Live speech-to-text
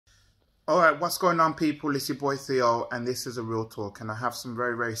Alright, what's going on, people? It's your boy Theo, and this is a real talk, and I have some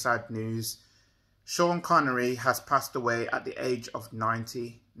very, very sad news. Sean Connery has passed away at the age of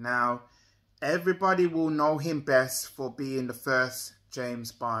 90. Now, everybody will know him best for being the first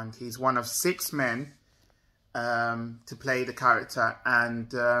James Bond. He's one of 6 men to play the character,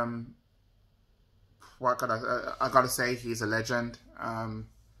 and I gotta say, he's a legend.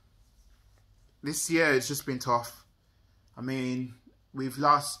 This year it's just been tough. I mean, we've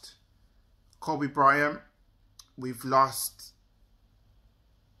lost Kobe Bryant, we've lost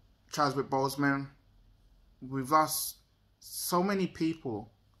Chadwick Boseman, we've lost so many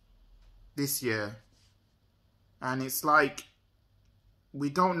people this year, and it's like we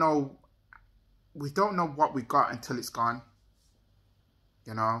don't know what we got until it's gone,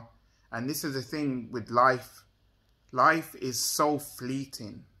 you know. And this is the thing with life. Life is so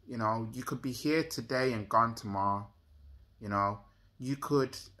fleeting, you know. You could be here today and gone tomorrow, you know. You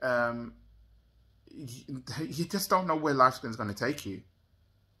could you just don't know where life's going to take you.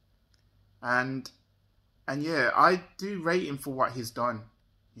 And yeah, I do rate him for what he's done,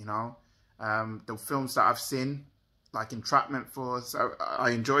 you know. The films that I've seen, like Entrapment, I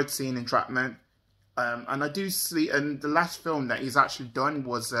enjoyed seeing Entrapment. And I do see, and the last film that he's actually done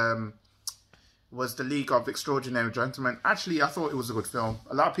was The League of Extraordinary Gentlemen. Actually, I thought it was a good film.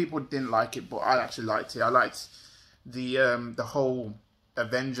 A lot of people didn't like it, but I actually liked it. I liked the whole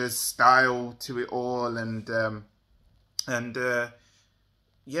Avengers style to it all, and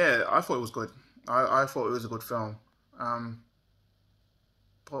yeah, I thought it was good. I thought it was a good film. But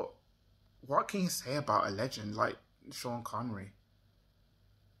what can you say about a legend like Sean Connery?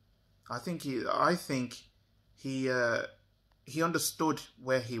 I think he understood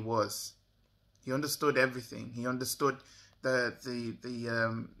where he was. He understood everything. He understood the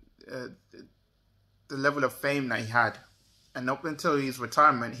level of fame that he had, and up until his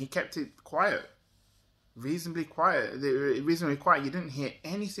retirement, he kept it quiet, reasonably quiet. Reasonably quiet. You didn't hear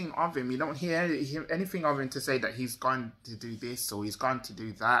anything of him. You don't hear anything of him to say that he's gone to do this or he's gone to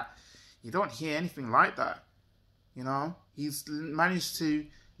do that. You don't hear anything like that. You know, he's managed to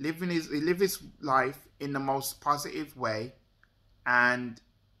live his life in the most positive way, and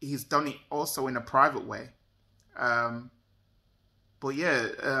he's done it also in a private way. But yeah,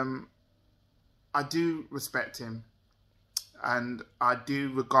 I do respect him, and I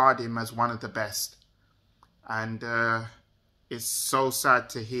do regard him as one of the best. And it's so sad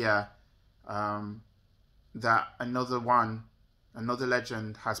to hear that another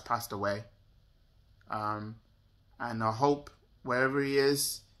legend has passed away. And I hope wherever he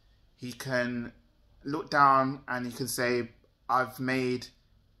is, he can look down and he can say, I've made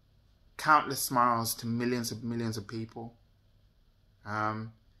countless smiles to millions of people.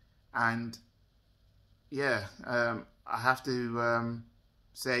 And yeah, I have to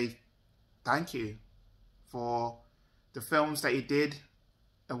say thank you for the films that he did,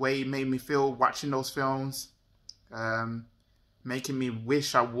 the way he made me feel watching those films, making me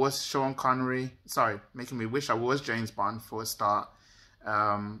wish I was Sean Connery. Sorry, making me wish I was James Bond for a start.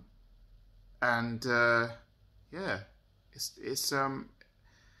 Yeah,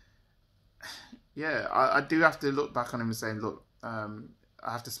 yeah, I do have to look back on him and say, look, I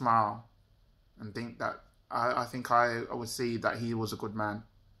have to smile and think that I think I would see that he was a good man,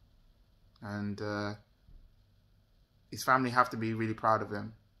 and his family have to be really proud of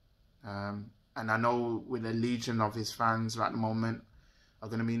him. And I know with a legion of his fans at the moment are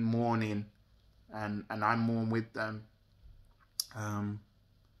going to be mourning, and I mourn with them.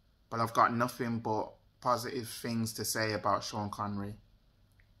 But I've got nothing but positive things to say about Sean Connery.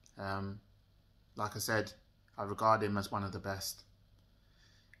 Like I said, I regard him as one of the best.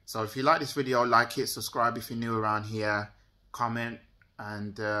 So if you like this video, like it, subscribe if you're new around here, comment,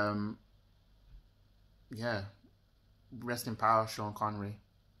 and yeah, rest in power, Sean Connery.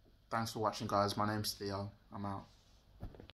 Thanks for watching, guys. My name's Theo. I'm out.